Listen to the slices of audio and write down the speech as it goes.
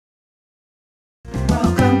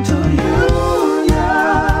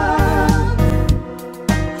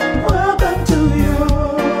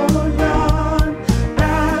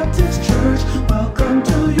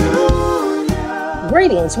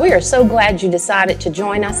Greetings. We are so glad you decided to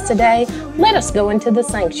join us today. Let us go into the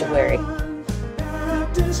sanctuary.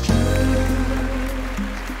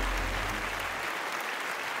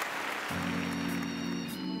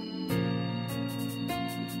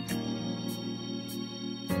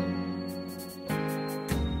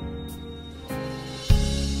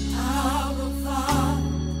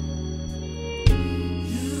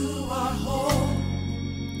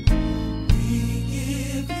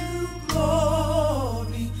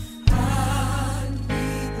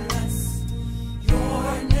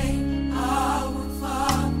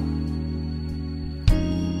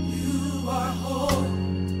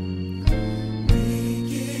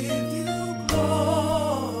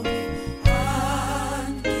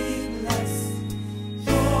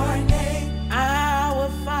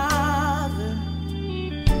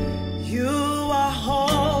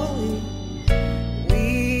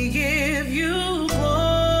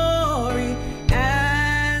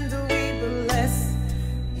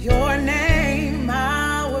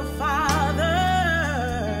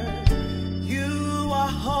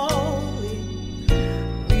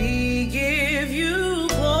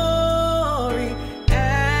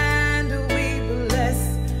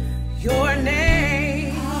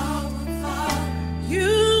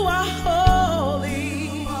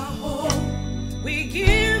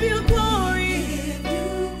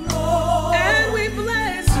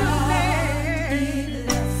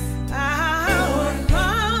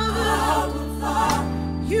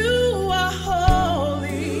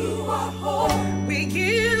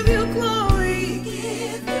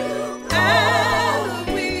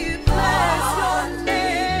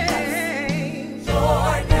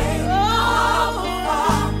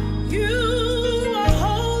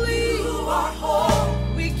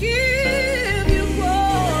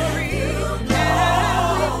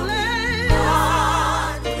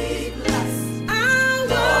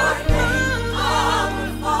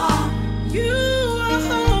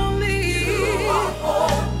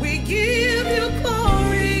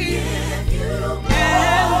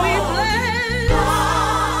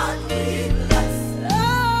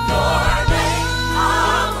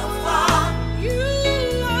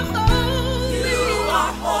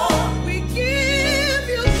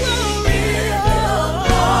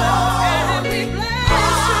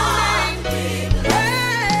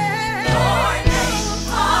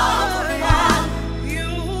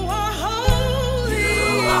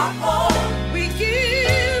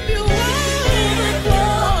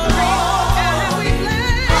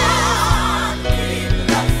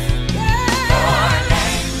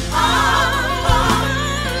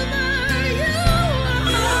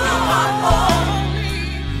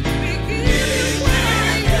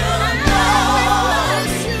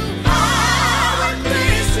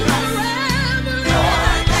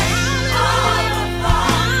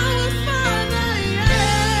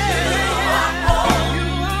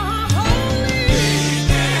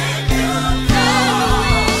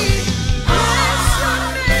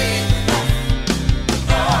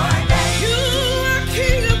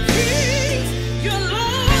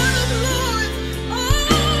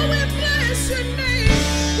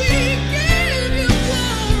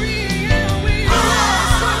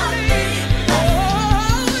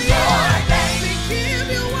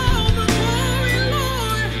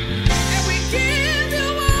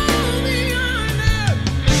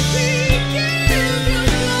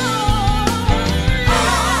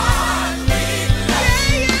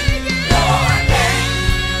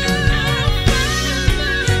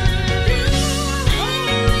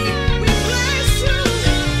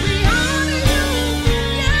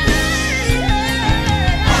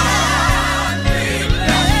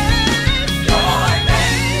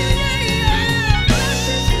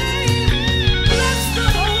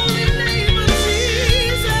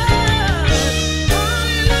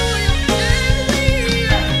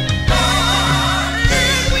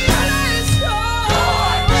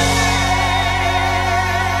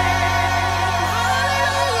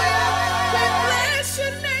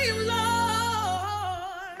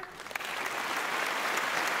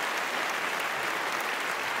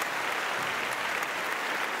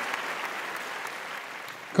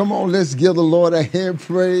 Come on, let's give the Lord a hand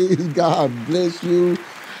praise. God bless you.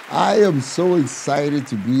 I am so excited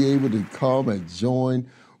to be able to come and join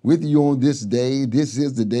with you on this day. This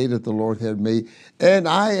is the day that the Lord has made, and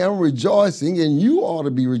I am rejoicing, and you ought to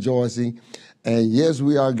be rejoicing. And yes,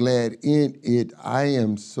 we are glad in it. I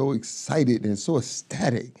am so excited and so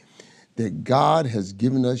ecstatic that God has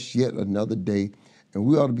given us yet another day, and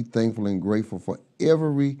we ought to be thankful and grateful for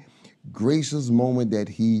every gracious moment that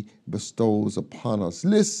he bestows upon us.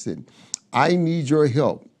 Listen, I need your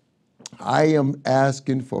help. I am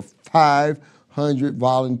asking for 500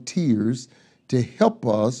 volunteers to help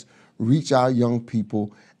us reach our young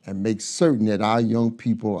people and make certain that our young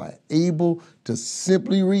people are able to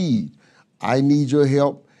simply read. I need your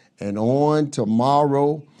help. And on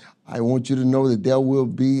tomorrow, I want you to know that there will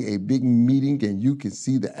be a big meeting, and you can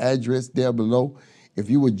see the address there below. If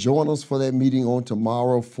you would join us for that meeting on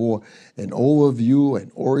tomorrow for an overview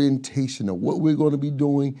and orientation of what we're going to be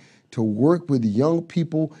doing to work with young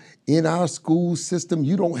people in our school system.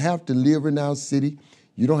 You don't have to live in our city.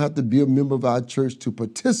 You don't have to be a member of our church to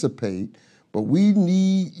participate, but we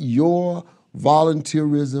need your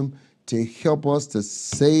volunteerism to help us to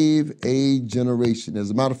save a generation.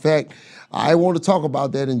 As a matter of fact, I want to talk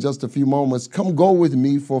about that in just a few moments. Come go with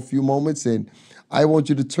me for a few moments, and I want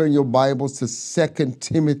you to turn your Bibles to 2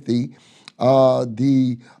 Timothy. In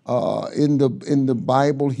the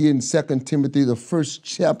Bible here in 2 Timothy, the first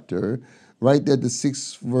chapter, right there, the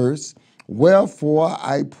 6th verse. Wherefore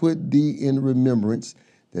I put thee in remembrance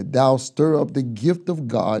that thou stir up the gift of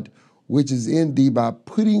God which is in thee by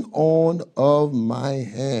putting on of my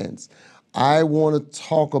hands. I want to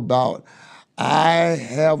talk about I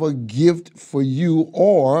have a gift for you,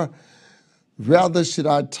 or rather should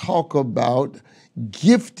I talk about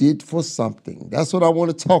gifted for something? That's what I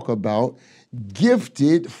want to talk about,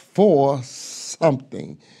 gifted for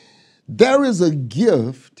something. There is a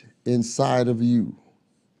gift inside of you,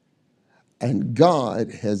 and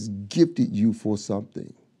God has gifted you for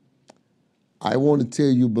something. I want to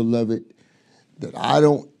tell you, beloved, that I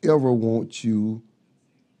don't ever want you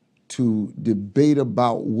to debate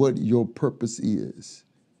about what your purpose is.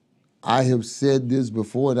 I have said this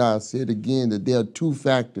before, and I'll say it again, that there are two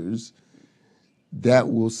factors that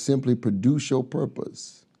will simply produce your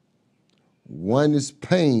purpose. One is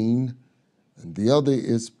pain, and the other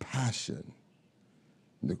is passion.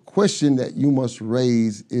 The question that you must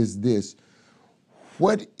raise is this: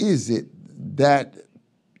 what is it that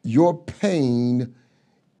your pain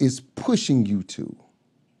is pushing you to?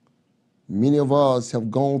 Many of us have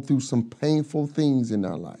gone through some painful things in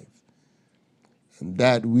our life, and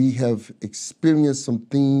that we have experienced some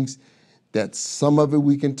things that some of it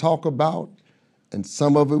we can talk about and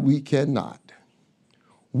some of it we cannot.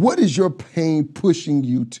 What is your pain pushing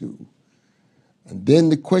you to? And then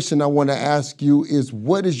the question I want to ask you is,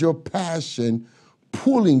 what is your passion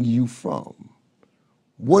pulling you from?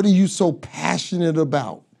 What are you so passionate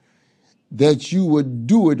about that you would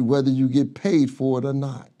do it whether you get paid for it or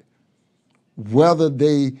not? Whether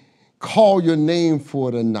they call your name for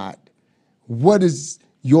it or not, what is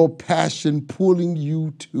your passion pulling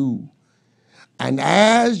you to? And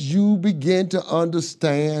as you begin to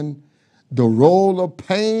understand the role of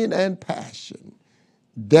pain and passion,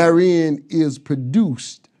 therein is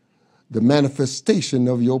produced the manifestation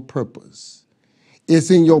of your purpose. It's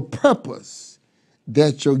in your purpose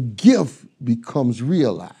that your gift becomes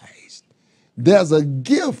realized. There's a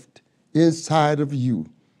gift inside of you.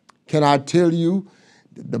 Can I tell you,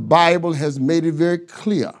 the Bible has made it very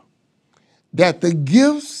clear that the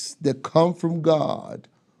gifts that come from God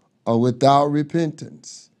are without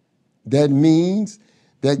repentance. That means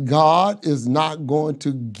that God is not going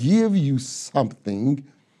to give you something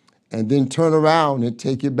and then turn around and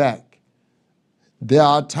take it back. There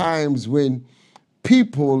are times when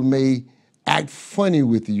people may act funny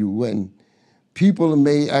with you, and people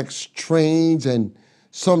may act strange and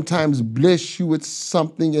sometimes bless you with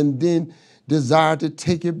something and then desire to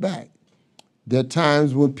take it back. There are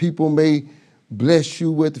times when people may bless you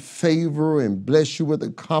with favor and bless you with a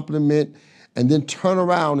compliment and then turn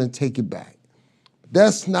around and take it back.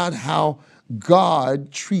 That's not how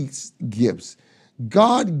God treats gifts.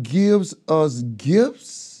 God gives us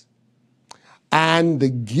gifts, and the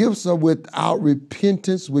gifts are without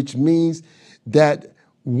repentance, which means that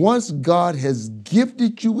once God has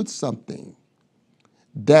gifted you with something,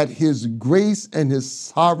 that his grace and his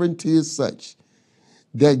sovereignty is such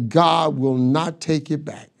that God will not take it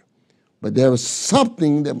back. But there is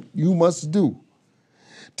something that you must do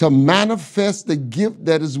to manifest the gift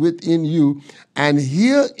that is within you. And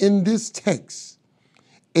here in this text,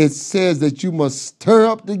 it says that you must stir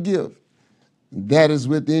up the gift that is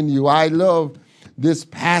within you. I love this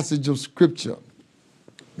passage of Scripture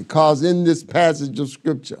because in this passage of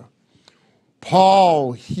Scripture,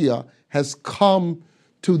 Paul here has come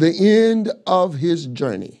to the end of his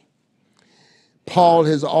journey. Paul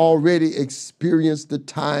has already experienced the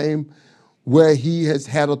time where he has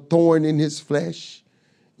had a thorn in his flesh.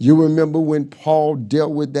 You remember when Paul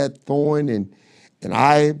dealt with that thorn, and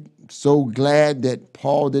I'm so glad that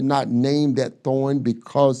Paul did not name that thorn,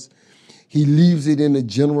 because he leaves it in a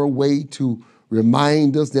general way to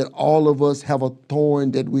remind us that all of us have a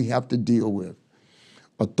thorn that we have to deal with.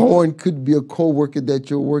 A thorn could be a coworker that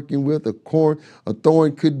you're working with. A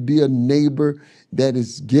thorn could be a neighbor that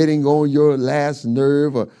is getting on your last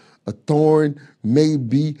nerve. A thorn may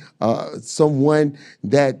be someone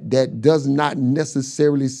that does not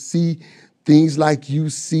necessarily see things like you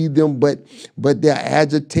see them, but they're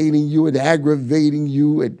agitating you and aggravating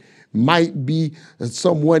you. It might be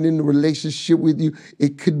someone in a relationship with you.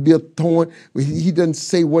 It could be a thorn. He doesn't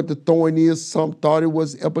say what the thorn is. Some thought it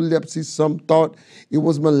was epilepsy. Some thought it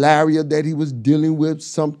was malaria that he was dealing with.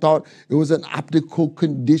 Some thought it was an optical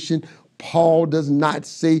condition. Paul does not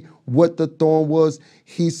say what the thorn was.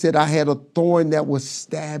 He said, I had a thorn that was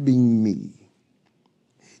stabbing me.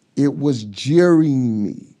 It was jeering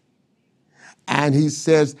me. And he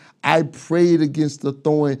says, I prayed against the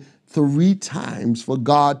thorn 3 times for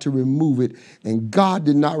God to remove it. And God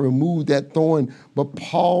did not remove that thorn. But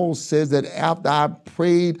Paul says that after I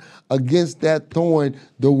prayed against that thorn,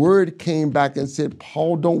 the word came back and said,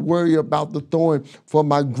 Paul, don't worry about the thorn, for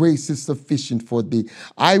my grace is sufficient for thee.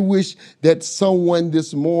 I wish that someone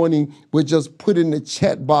this morning would just put in the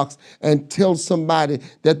chat box and tell somebody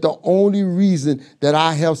that the only reason that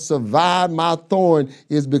I have survived my thorn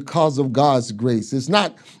is because of God's grace. It's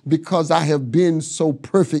not because I have been so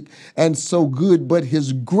perfect and so good, but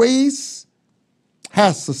his grace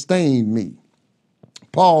has sustained me.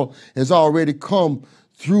 Paul has already come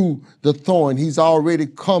through the thorn. He's already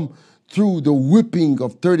come through the whipping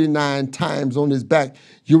of 39 times on his back.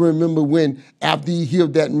 You remember when after he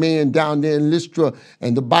healed that man down there in Lystra,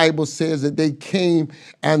 and the Bible says that they came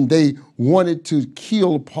and they wanted to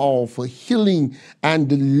kill Paul for healing and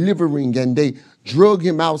delivering, and they drug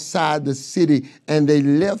him outside the city and they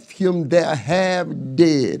left him there half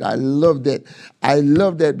dead. I love that. I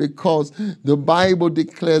love that because the Bible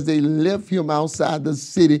declares they left him outside the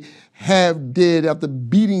city half dead after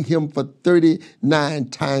beating him for 39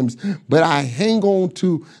 times. But I hang on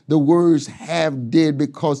to the words half dead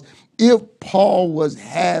because if Paul was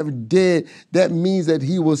half dead, that means that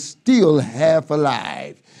he was still half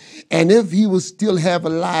alive. And if he was still half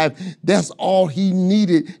alive, that's all he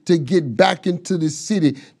needed to get back into the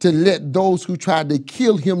city, to let those who tried to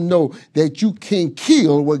kill him know that you can't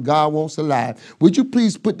kill what God wants alive. Would you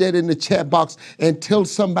please put that in the chat box and tell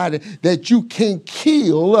somebody that you can't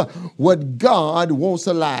kill what God wants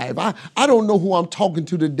alive? I don't know who I'm talking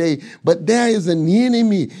to today, but there is an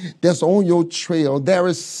enemy that's on your trail. There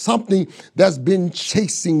is something that's been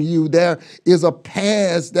chasing you. There is a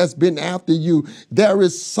past that's been after you. There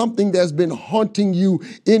is something that's been haunting you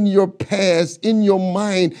in your past, in your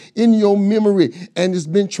mind, in your memory, and it's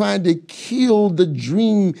been trying to kill the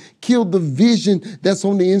dream, kill the vision that's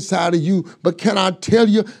on the inside of you. But can I tell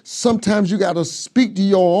you, sometimes you got to speak to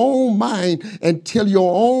your own mind and tell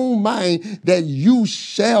your own mind that you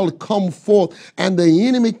shall come forth, and the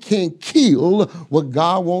enemy can't kill what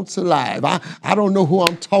God wants alive. I don't know who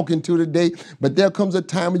I'm talking to today, but there comes a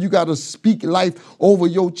time when you got to speak life over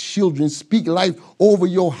your children, speak life over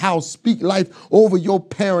your house, speak life over your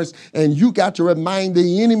parents, and you got to remind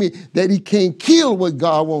the enemy that he can't kill what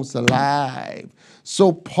God wants alive.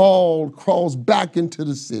 So Paul crawls back into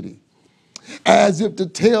the city as if to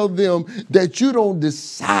tell them that you don't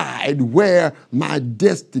decide where my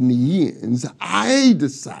destiny ends. I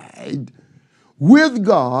decide with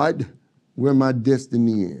God where my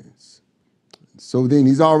destiny ends. So then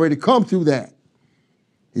he's already come through that.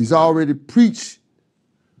 He's already preached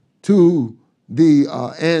to the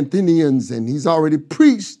Athenians, and he's already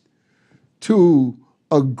preached to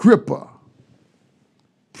Agrippa,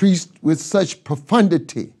 preached with such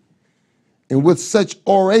profundity and with such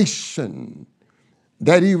oration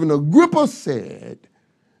that even Agrippa said,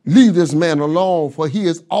 leave this man alone, for he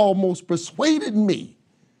has almost persuaded me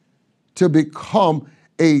to become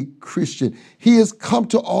a Christian. He has come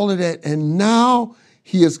to all of that, and now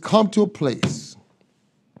he has come to a place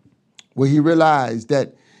where he realized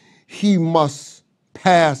that he must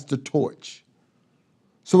pass the torch.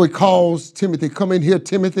 So he calls Timothy, come in here,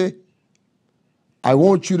 Timothy. I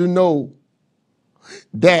want you to know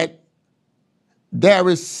that there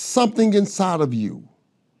is something inside of you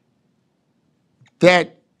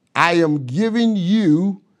that I am giving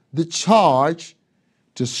you the charge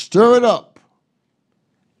to stir it up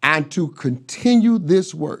and to continue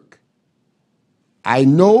this work. I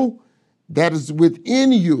know that is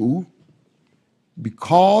within you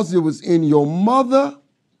because it was in your mother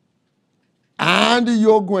and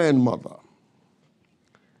your grandmother.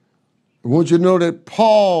 I want you to know that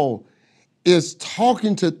Paul is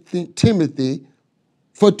talking to Timothy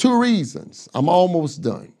for 2 reasons. I'm almost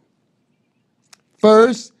done.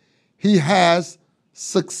 First, he has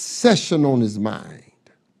succession on his mind.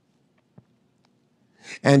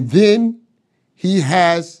 And then he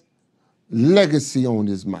has legacy on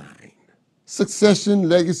his mind. Succession,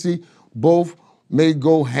 legacy, both may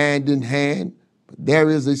go hand in hand, but there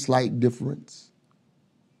is a slight difference.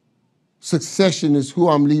 Succession is who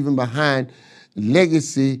I'm leaving behind.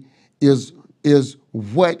 Legacy is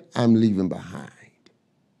what I'm leaving behind.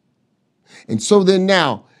 And so then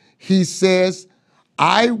now he says,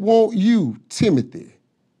 I want you, Timothy,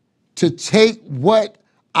 to take what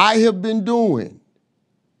I have been doing,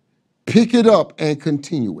 pick it up and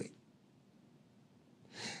continue it.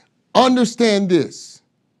 Understand this,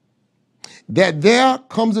 that there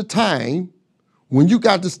comes a time when you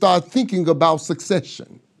got to start thinking about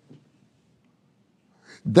succession.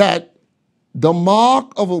 That the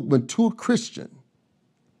mark of a mature Christian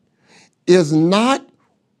is not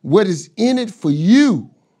what is in it for you,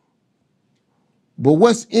 but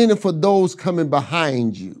what's in it for those coming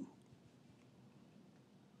behind you.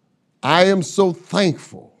 I am so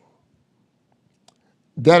thankful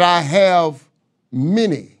that I have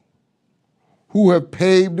many who have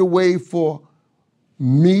paved the way for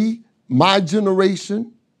me, my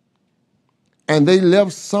generation, and they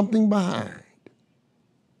left something behind.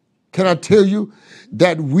 Can I tell you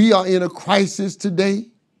that we are in a crisis today?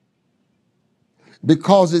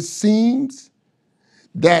 Because it seems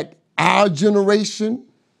that our generation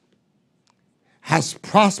has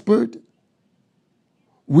prospered,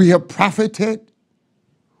 we have profited,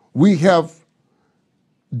 we have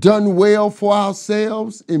done well for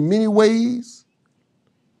ourselves in many ways,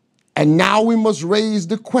 and now we must raise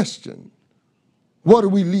the question, what are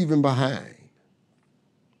we leaving behind?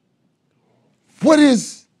 What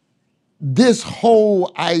is this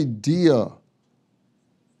whole idea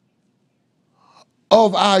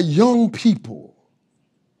of our young people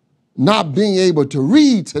not being able to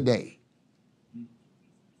read today?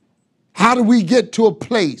 How do we get to a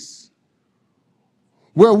place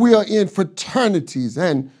where we are in fraternities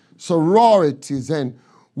and sororities and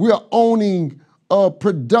we are owning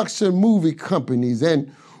production movie companies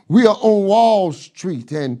and we are on Wall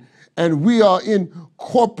Street and we are in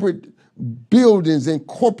corporate buildings and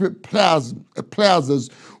corporate plazas.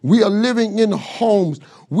 We are living in homes.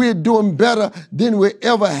 We're doing better than we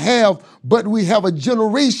ever have, but we have a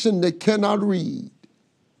generation that cannot read.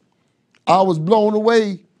 I was blown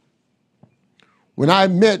away when I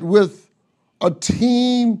met with a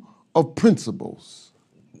team of principals,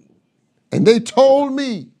 and they told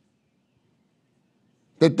me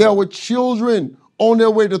that there were children on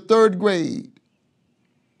their way to third grade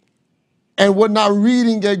and were not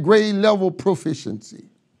reading at grade level proficiency.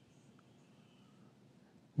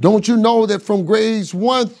 Don't you know that from grades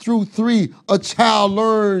 1 through 3, a child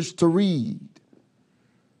learns to read?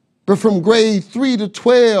 But from grade 3 to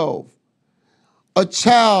 12, a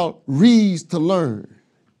child reads to learn.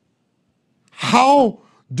 How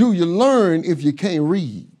do you learn if you can't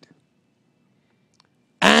read?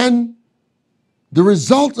 And the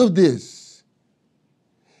result of this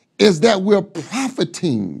is that we're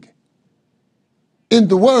profiting in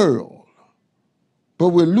the world, but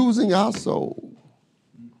we're losing our soul.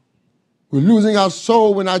 We're losing our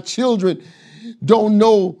soul when our children don't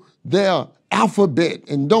know their alphabet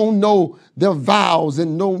and don't know their vowels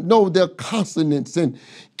and don't know their consonants and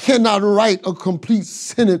cannot write a complete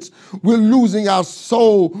sentence. We're losing our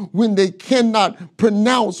soul when they cannot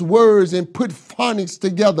pronounce words and put phonics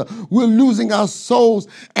together. We're losing our souls.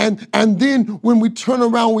 And then when we turn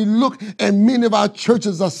around, we look and many of our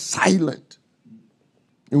churches are silent.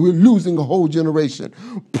 And we're losing a whole generation.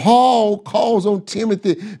 Paul calls on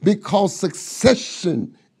Timothy because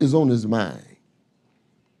succession is on his mind.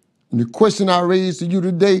 And the question I raise to you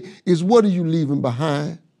today is, what are you leaving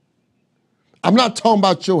behind? I'm not talking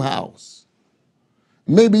about your house.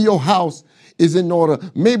 Maybe your house is in order.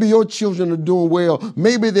 Maybe your children are doing well.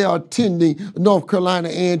 Maybe they are attending North Carolina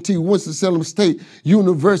A&T, Winston-Salem State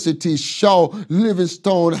University, Shaw,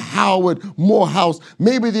 Livingstone, Howard, Morehouse.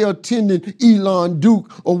 Maybe they're attending Elon, Duke,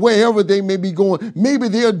 or wherever they may be going. Maybe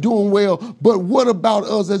they're doing well. But what about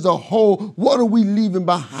us as a whole? What are we leaving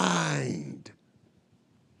behind?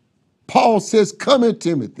 Paul says, come here,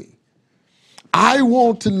 Timothy. I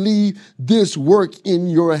want to leave this work in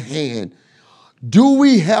your hand. Do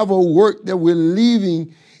we have a work that we're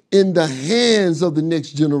leaving in the hands of the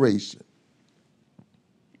next generation?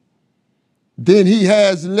 Then he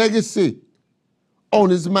has legacy on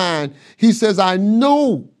his mind. He says, I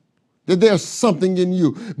know that there's something in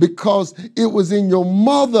you because it was in your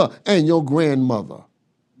mother and your grandmother.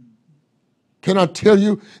 Can I tell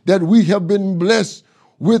you that we have been blessed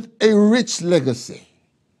with a rich legacy?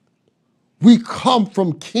 We come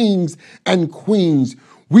from kings and queens.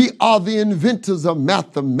 We are the inventors of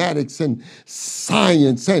mathematics and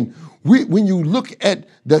science. And when you look at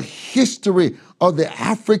the history of the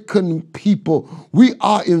African people, we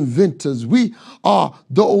are inventors. We are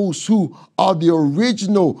those who are the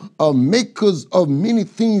original makers of many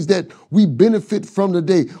things that we benefit from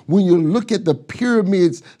today. When you look at the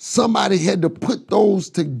pyramids, somebody had to put those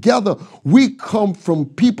together. We come from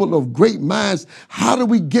people of great minds. How do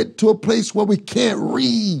we get to a place where we can't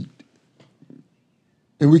read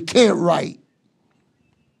and we can't write?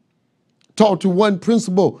 Talked to one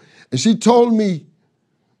principal, and she told me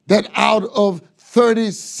that out of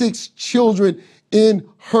 36 children in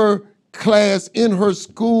her class, in her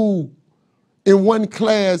school, in one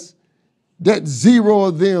class, that 0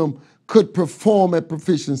 of them could perform at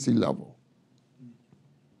proficiency level.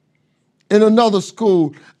 In another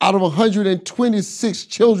school, out of 126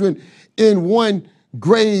 children in one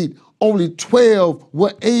grade, only 12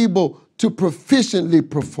 were able to proficiently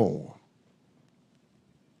perform.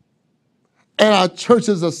 And our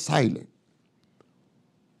churches are silent.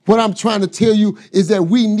 What I'm trying to tell you is that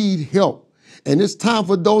we need help. And it's time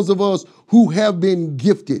for those of us who have been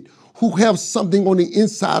gifted, who have something on the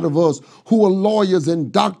inside of us, who are lawyers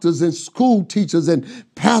and doctors and school teachers and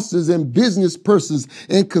pastors and business persons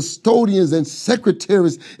and custodians and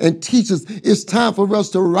secretaries and teachers. It's time for us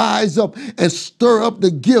to rise up and stir up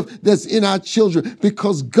the gift that's in our children,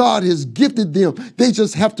 because God has gifted them. They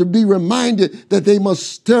just have to be reminded that they must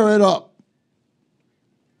stir it up.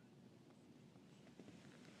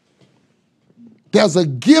 There's a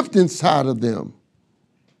gift inside of them.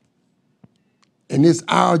 And it's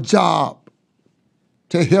our job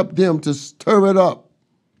to help them to stir it up.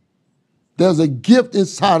 There's a gift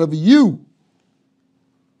inside of you.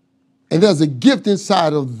 And there's a gift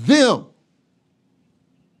inside of them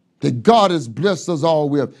that God has blessed us all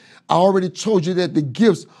with. I already told you that the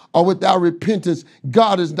gifts are without repentance.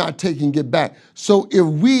 God is not taking it back. So if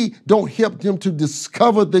we don't help them to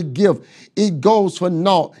discover the gift, it goes for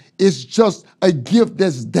naught. It's just a gift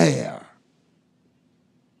that's there.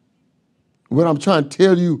 What I'm trying to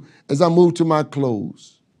tell you as I move to my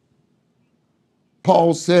close,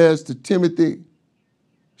 Paul says to Timothy,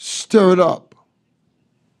 stir it up.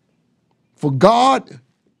 For God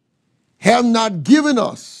have not given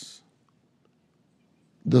us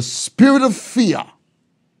the spirit of fear,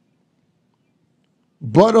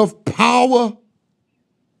 but of power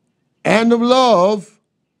and of love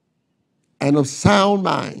and of sound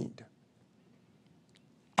mind.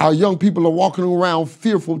 Our young people are walking around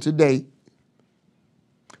fearful today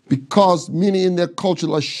because many in their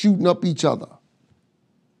culture are shooting up each other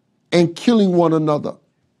and killing one another.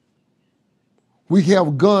 We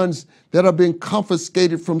have guns that are being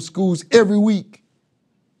confiscated from schools every week.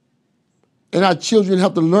 And our children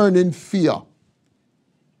have to learn in fear.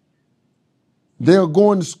 They're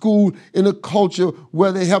going to school in a culture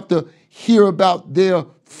where they have to hear about their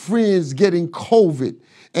friends getting COVID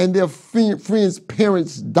and their friends'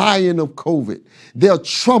 parents dying of COVID. They're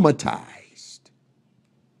traumatized.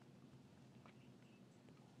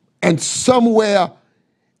 And somewhere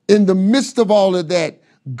in the midst of all of that,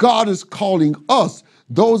 God is calling us,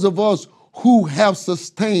 those of us who have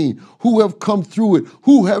sustained, who have come through it,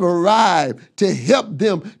 who have arrived, to help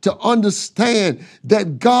them to understand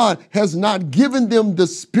that God has not given them the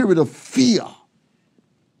spirit of fear,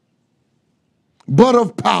 but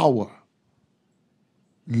of power,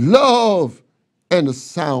 love, and a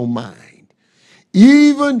sound mind.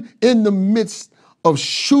 Even in the midst of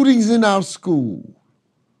shootings in our school,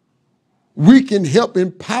 we can help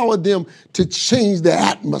empower them to change the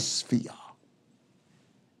atmosphere.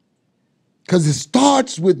 Because it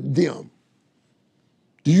starts with them.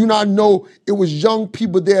 Do you not know it was young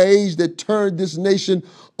people their age that turned this nation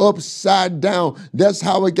upside down? That's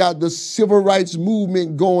how it got the civil rights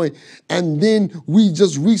movement going. And then we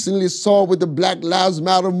just recently saw with the Black Lives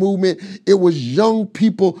Matter movement, it was young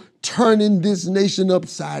people turning this nation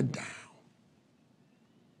upside down.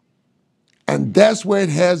 And that's where it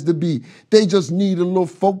has to be. They just need a little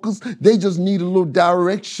focus. They just need a little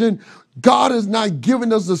direction. God has not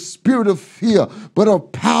given us a spirit of fear, but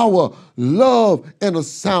of power, love, and a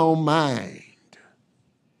sound mind.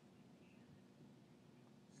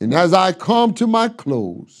 And as I come to my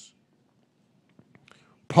close,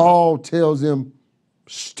 Paul tells him,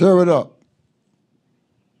 stir it up.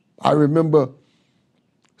 I remember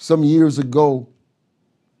some years ago,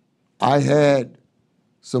 I had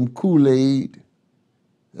some Kool-Aid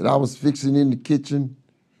that I was fixing in the kitchen.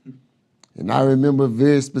 And I remember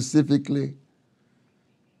very specifically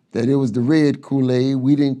that it was the red Kool-Aid.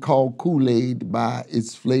 We didn't call Kool-Aid by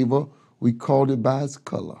its flavor. We called it by its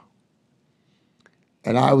color.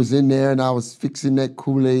 And I was in there and I was fixing that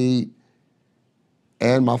Kool-Aid.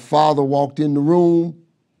 And my father walked in the room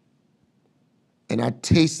and I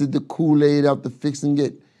tasted the Kool-Aid after fixing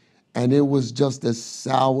it. And it was just as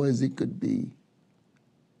sour as it could be.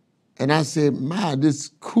 And I said, "Ma, this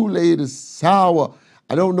Kool-Aid is sour.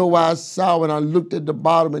 I don't know why it's sour." And I looked at the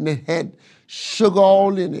bottom and it had sugar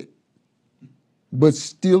all in it, but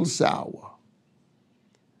still sour.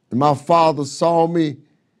 And my father saw me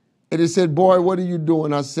and he said, "Boy, what are you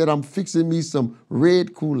doing?" I said, "I'm fixing me some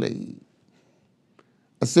red Kool-Aid."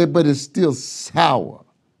 I said, "But it's still sour."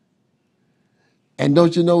 And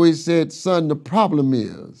don't you know, he said, "Son, the problem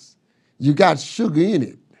is you got sugar in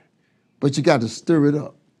it, but you got to stir it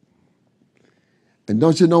up." And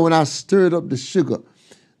don't you know, when I stirred up the sugar,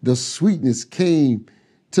 the sweetness came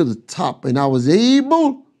to the top and I was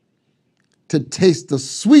able to taste the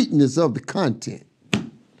sweetness of the content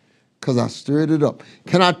because I stirred it up.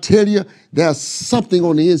 Can I tell you, there's something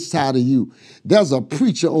on the inside of you. There's a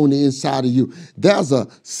preacher on the inside of you. There's a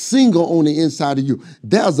singer on the inside of you.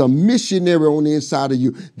 There's a missionary on the inside of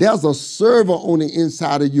you. There's a server on the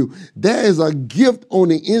inside of you. There is a gift on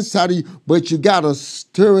the inside of you, but you got to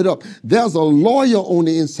stir it up. There's a lawyer on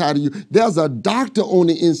the inside of you. There's a doctor on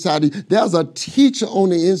the inside of you. There's a teacher on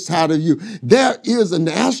the inside of you. There is an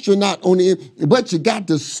astronaut on the inside, but you got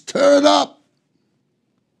to stir it up.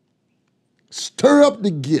 Stir up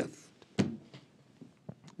the gift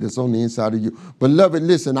that's on the inside of you. Beloved,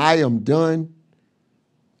 listen, I am done.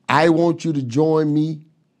 I want you to join me.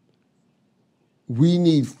 We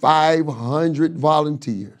need 500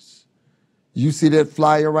 volunteers. You see that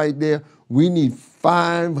flyer right there? We need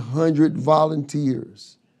 500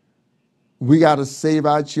 volunteers. We got to save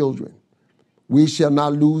our children. We shall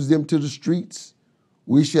not lose them to the streets.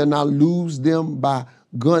 We shall not lose them by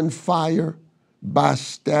gunfire, by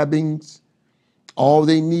stabbings. All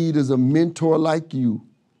they need is a mentor like you,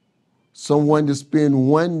 someone to spend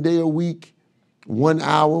 1 day a week, 1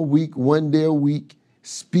 hour a week, 1 day a week,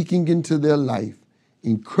 speaking into their life,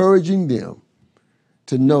 encouraging them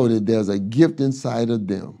to know that there's a gift inside of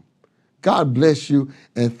them. God bless you,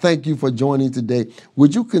 and thank you for joining today.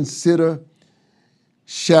 Would you consider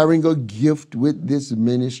sharing a gift with this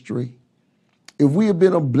ministry? If we have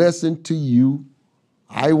been a blessing to you,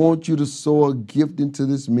 I want you to sow a gift into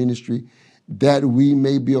this ministry that we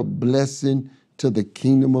may be a blessing to the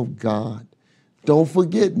kingdom of God. Don't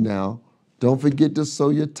forget now, don't forget to sow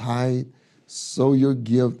your tithe, sow your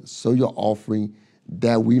gift, sow your offering,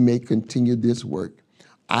 that we may continue this work.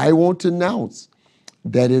 I want to announce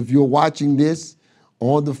that if you're watching this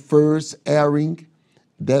on the first airing,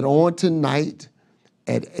 that on tonight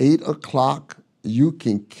at 8 o'clock, you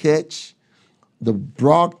can catch the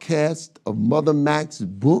broadcast of Mother Mack's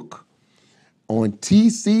book on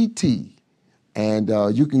TCT. And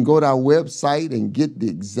you can go to our website and get the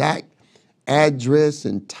exact address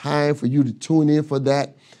and time for you to tune in for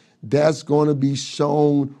that. That's going to be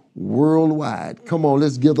shown worldwide. Come on,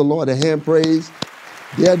 let's give the Lord a hand praise.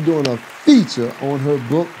 They're doing a feature on her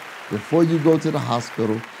book before you go to the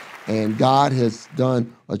hospital. And God has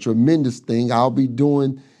done a tremendous thing. I'll be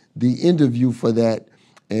doing the interview for that.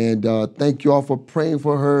 And thank you all for praying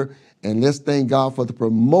for her. And let's thank God for the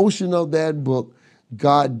promotion of that book.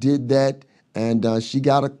 God did that. And she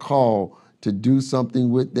got a call to do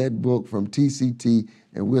something with that book from TCT.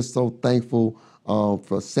 And we're so thankful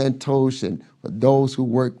for Santosh and for those who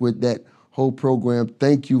work with that whole program.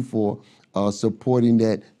 Thank you for supporting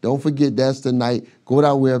that. Don't forget, that's tonight. Go to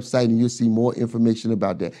our website and you'll see more information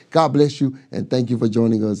about that. God bless you, and thank you for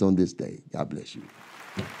joining us on this day. God bless you.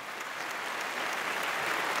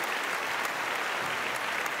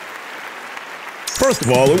 First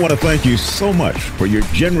of all, we want to thank you so much for your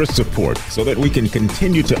generous support so that we can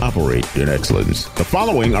continue to operate in excellence. The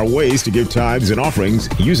following are ways to give tithes and offerings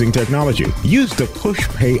using technology. Use the Push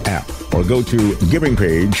Pay app or go to Giving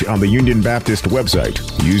page on the Union Baptist website.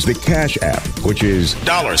 Use the Cash app, which is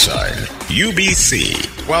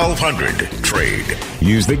 $UBC 1200 Trade.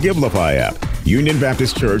 Use the Givelify app. Union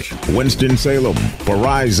Baptist Church, Winston-Salem. For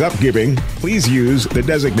Rise Up giving, please use the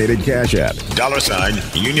designated Cash app.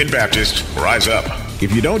 $Union Baptist Rise Up.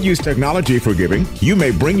 If you don't use technology for giving, you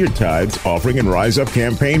may bring your tithes, offering, and Rise Up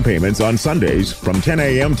campaign payments on Sundays from 10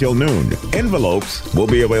 a.m. till noon. Envelopes will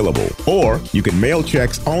be available. Or you can mail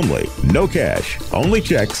checks only. No cash. Only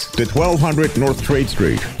checks to 1200 North Trade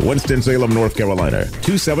Street, Winston-Salem, North Carolina,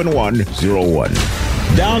 27101.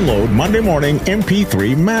 Download Monday Morning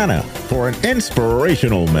MP3 Manna for an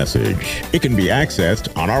inspirational message. It can be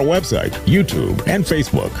accessed on our website, YouTube, and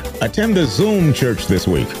Facebook. Attend the Zoom church this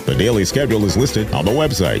week. The daily schedule is listed on the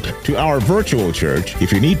website. To our virtual church,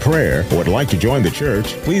 if you need prayer or would like to join the church,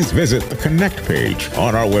 please visit the Connect page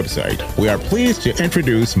on our website. We are pleased to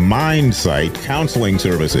introduce MindSight Counseling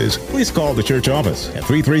Services. Please call the church office at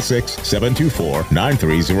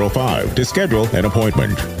 336-724-9305 to schedule an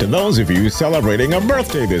appointment. To those of you celebrating a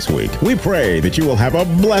birthday this week, we pray that you will have a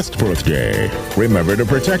blessed birthday. Remember to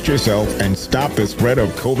protect yourself and stop the spread of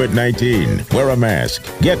COVID-19. Wear a mask,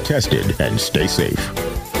 get tested, and stay safe.